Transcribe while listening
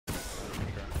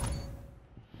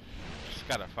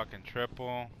got a fucking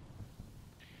triple.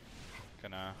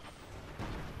 Gonna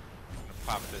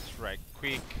pop this right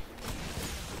quick.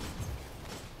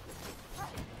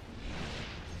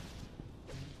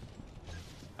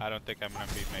 I don't think I'm gonna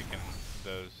be making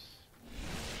those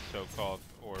so-called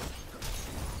orbs.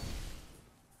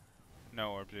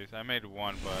 No orbsies. I made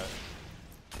one, but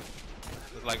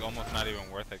it's like almost not even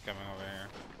worth it coming over here.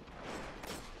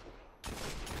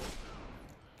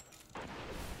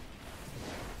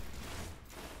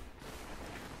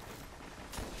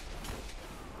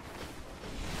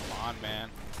 Come on, man.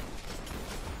 How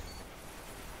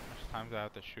much times do I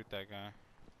have to shoot that guy?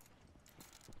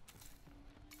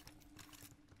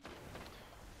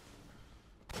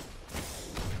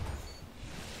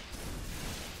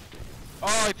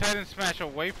 Oh, he Titan Smash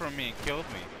away from me and killed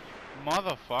me.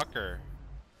 Motherfucker.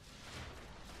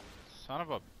 Son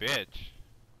of a bitch.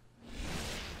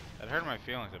 That hurt my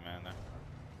feelings, man.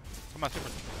 Come on, super.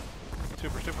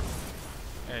 Super, super.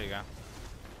 There you go.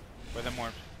 Where them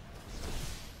orbs?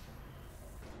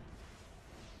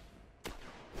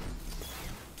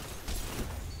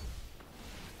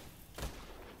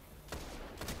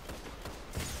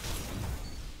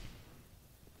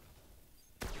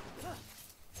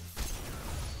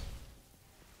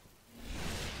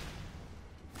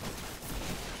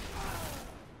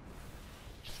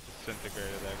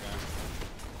 Disintegrated that guy.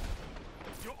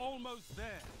 You're almost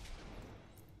there.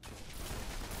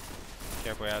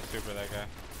 Careful, I super that guy.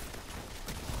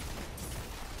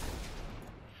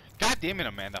 God damn it,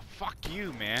 Amanda. Fuck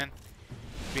you, man.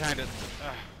 Behind us.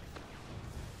 Ugh.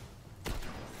 Oh,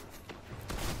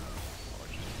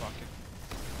 just fucking.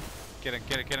 Get him,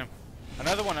 get him, get him.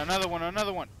 Another one, another one,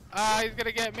 another one. Ah, he's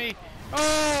gonna get me.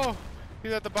 Oh!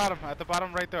 He's at the bottom right there. At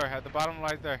the bottom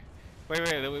right there. Wait.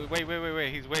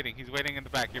 He's waiting in the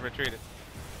back. He retreated.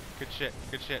 Good shit,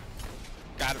 good shit.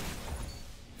 Got him.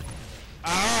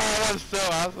 Oh, that's so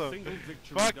awesome.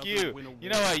 Fuck you. You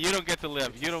know what? You don't get to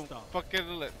live. You don't fucking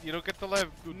live. You don't get to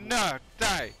live. No,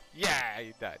 die. Yeah,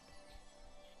 you died.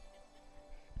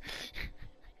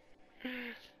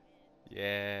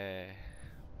 Yeah.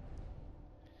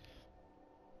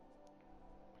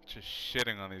 Just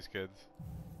shitting on these kids.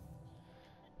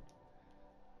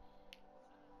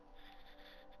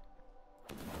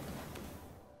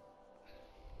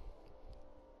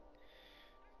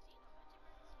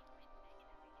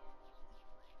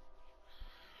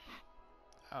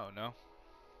 Oh no.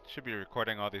 Should be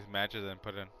recording all these matches and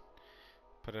put it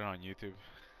on YouTube.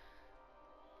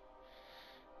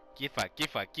 Get fucked, get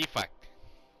fucked, get fucked.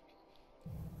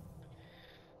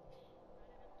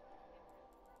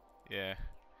 Yeah.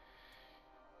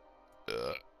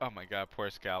 Oh my god, poor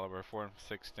Excalibur,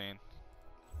 4-16.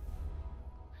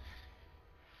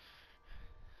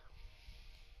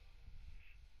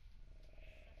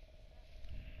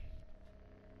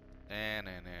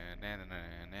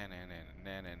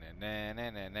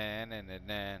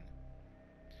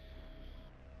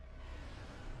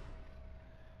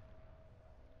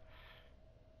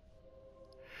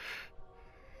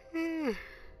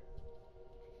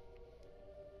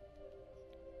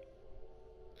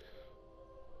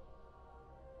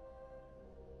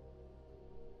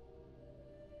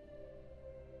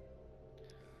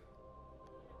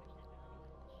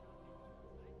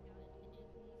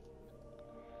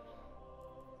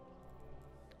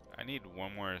 I need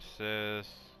one more assist,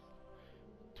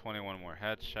 21 more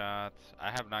headshots. I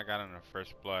have not gotten a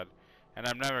first blood, and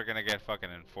I'm never gonna get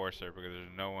fucking enforcer because there's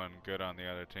no one good on the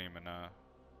other team, and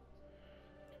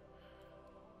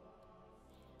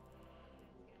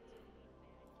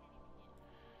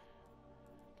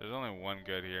there's only one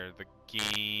good here, the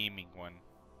gaming one.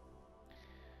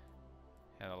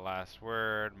 And the last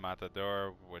word,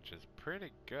 Matador, which is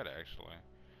pretty good actually.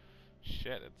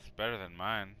 Shit, it's better than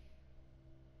mine.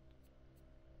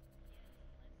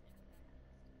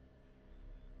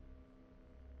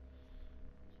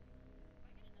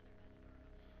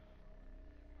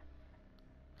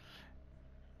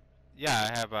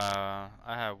 Yeah,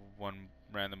 I have one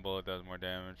random bullet that does more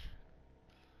damage.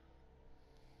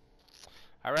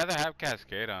 I'd rather have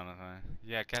Cascade, honestly.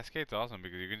 Yeah, Cascade's awesome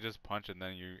because you can just punch and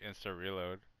then you insta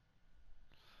reload.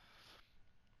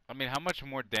 I mean, how much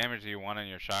more damage do you want in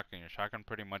your shotgun? Your shotgun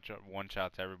pretty much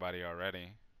one-shots everybody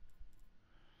already.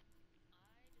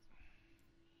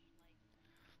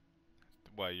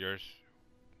 What, yours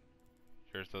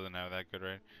doesn't have that good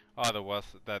range? Oh,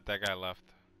 that guy left.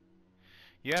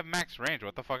 You have max range.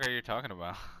 What the fuck are you talking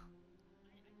about?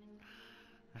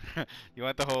 You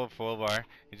want the whole full bar.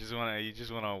 You just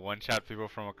wanna one-shot people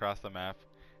from across the map,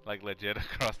 like legit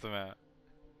across the map.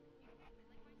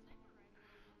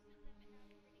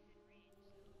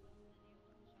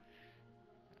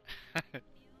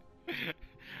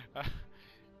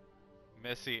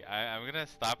 Missy, I'm gonna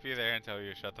stop you there and tell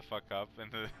you shut the fuck up in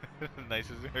the, the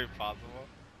nicest way possible.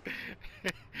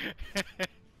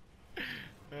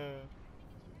 Uh,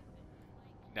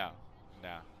 no,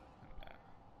 no, no,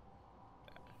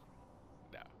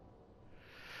 no,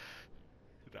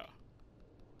 no.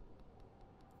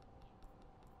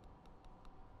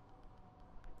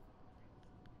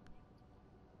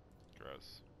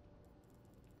 Gross.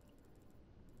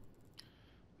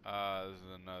 This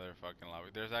is another fucking lobby.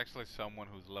 There's actually someone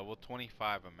who's level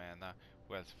 25, Amanda,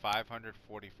 who has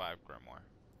 545 Grimoire.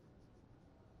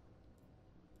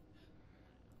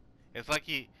 It's like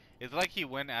he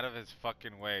went out of his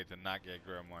fucking way to not get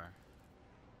Grimoire.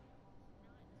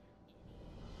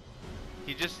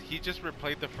 He just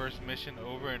replayed the first mission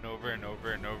over and over and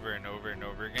over and over and over and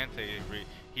over again till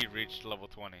he reached level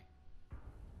 20.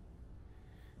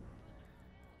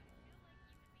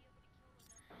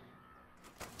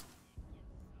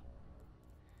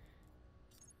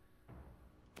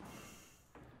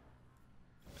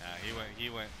 Nah, he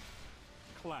went.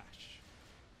 Clash.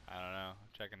 I don't know. I'm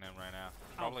checking them right now.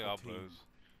 Probably all blues.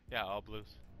 Yeah, all blues.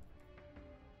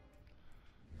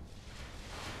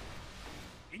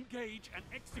 Engage and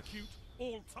execute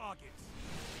all targets.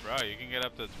 Bro, you can get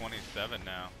up to 27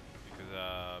 now because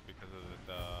of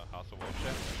the House of Wolf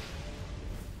shit.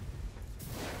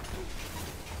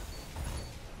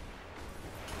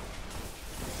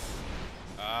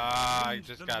 Ah, I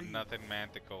just got nothing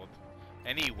manticled.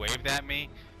 And he waved at me?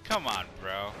 Come on,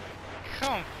 bro.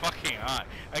 Come fucking on.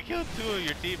 I killed 2 of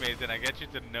your teammates and I get you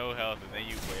to no health and then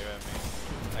you wave at me.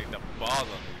 Like the balls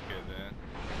on these kids, man.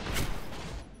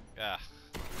 Ugh.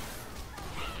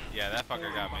 Yeah, that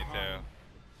fucker got me too.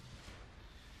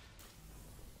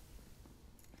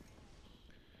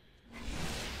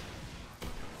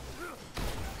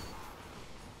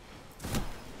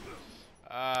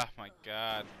 Ah, my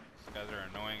god. These guys are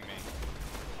annoying me.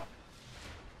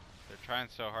 They're trying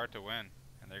so hard to win.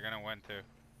 And they're gonna win too.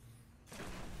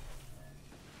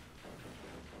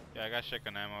 Yeah, I got shit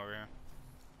on ammo over here.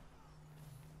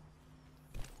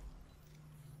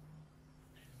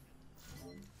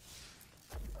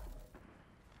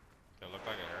 They look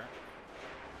like it hurt.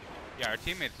 Yeah, our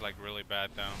teammate's like really bad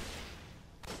though.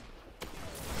 I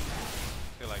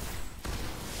feel like,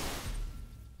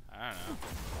 I don't know.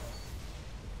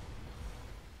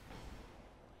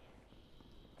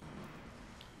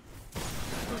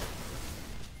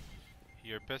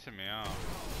 You're pissing me off.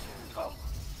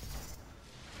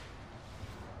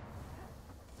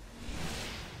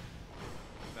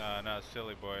 No,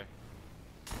 silly boy.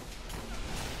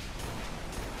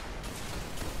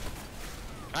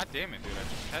 God damn it, dude! I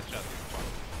just headshot these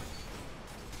fuckers.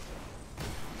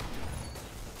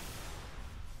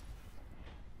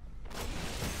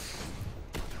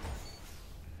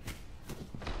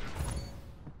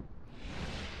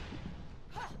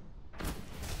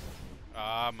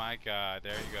 Oh my god,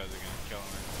 there he goes again, killing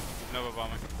me. Nova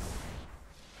bombing.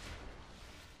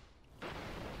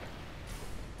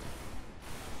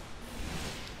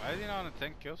 Why is he not on a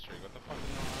 10 kill streak? What the fuck is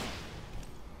going on?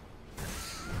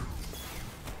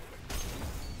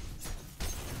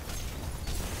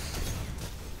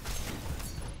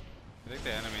 I think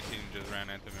the enemy team just ran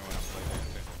into me when I played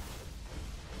dancing.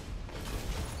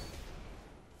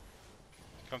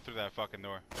 Come through that fucking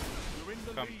door.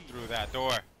 Come through that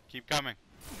door. Keep coming.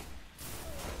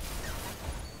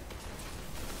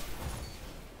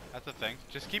 That's the thing.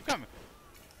 Just keep coming.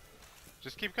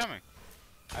 Just keep coming.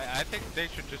 I think they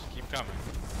should just keep coming.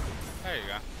 There you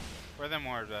go. Where them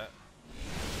orbs at?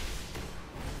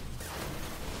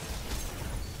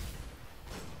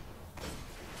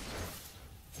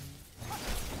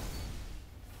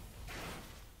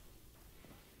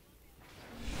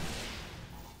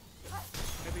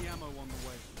 Heavy ammo on the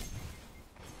way.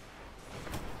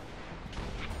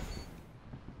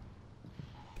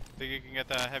 Think you can get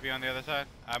the heavy on the other side?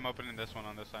 I'm opening this one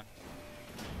on this side.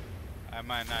 I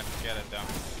might not get it though.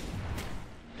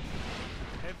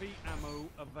 Heavy ammo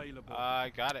available. I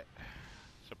got it.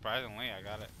 Surprisingly, I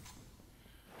got it.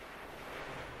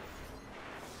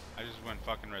 I just went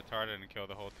fucking retarded and killed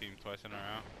the whole team twice in a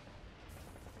row.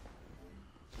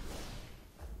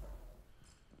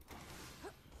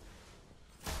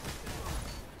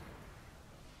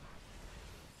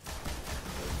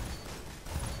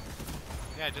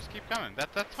 Yeah, just keep coming.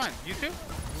 That's fine. You too?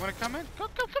 You wanna come in? Come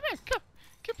in. Come.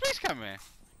 Please come in.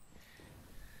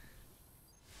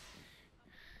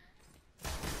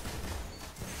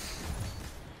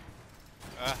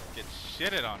 Get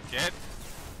shitted on, kid.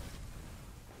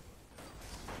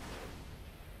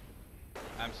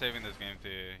 I'm saving this game to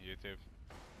YouTube.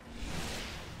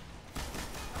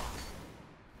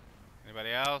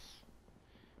 Anybody else?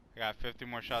 I got 50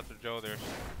 more shots of shoulders.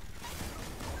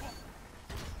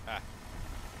 Ah.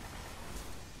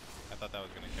 I thought that was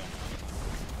gonna kill me.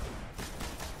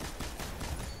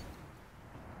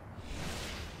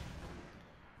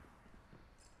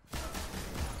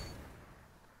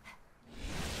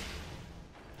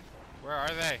 Where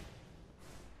are they?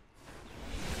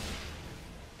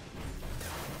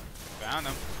 Found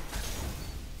them.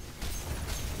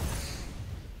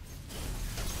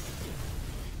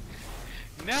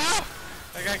 No!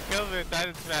 I got killed with a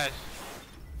Titan Smash.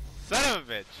 Son of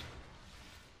a bitch.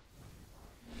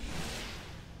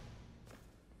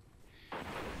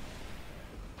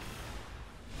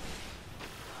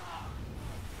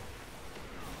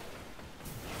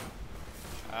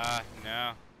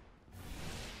 No.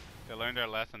 They learned their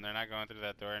lesson. They're not going through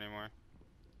that door anymore.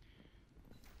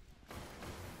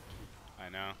 I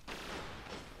know.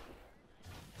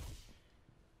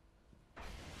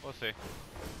 We'll see.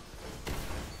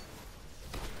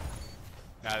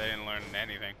 Nah, they didn't learn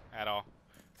anything at all.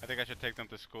 I think I should take them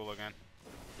to school again.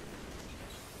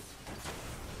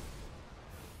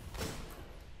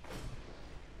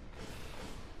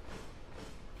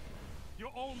 You're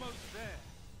almost there.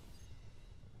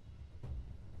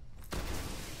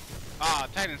 Ah,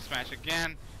 Titan Smash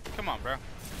again. Come on, bro.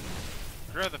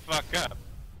 Grow the fuck up.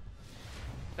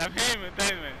 Stop hitting with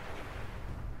Titan Smash.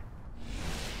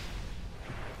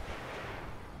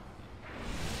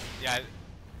 Yeah,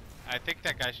 I think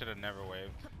that guy should have never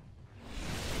waved.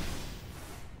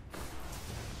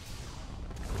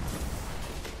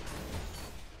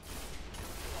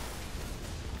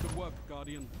 Good work,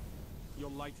 Guardian. Your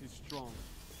light is strong.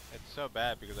 It's so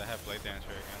bad because I have Blade Dancer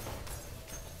again.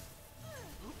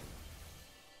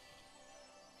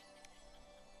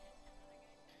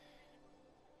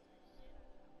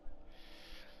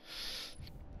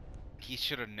 He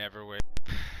should have never waved.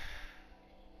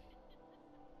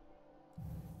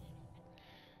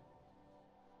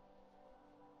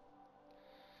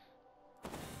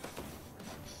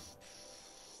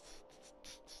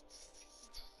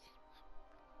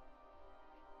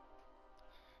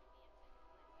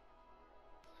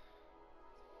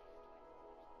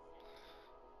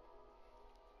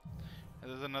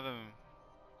 There's another.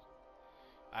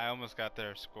 I almost got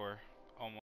their score. Almost.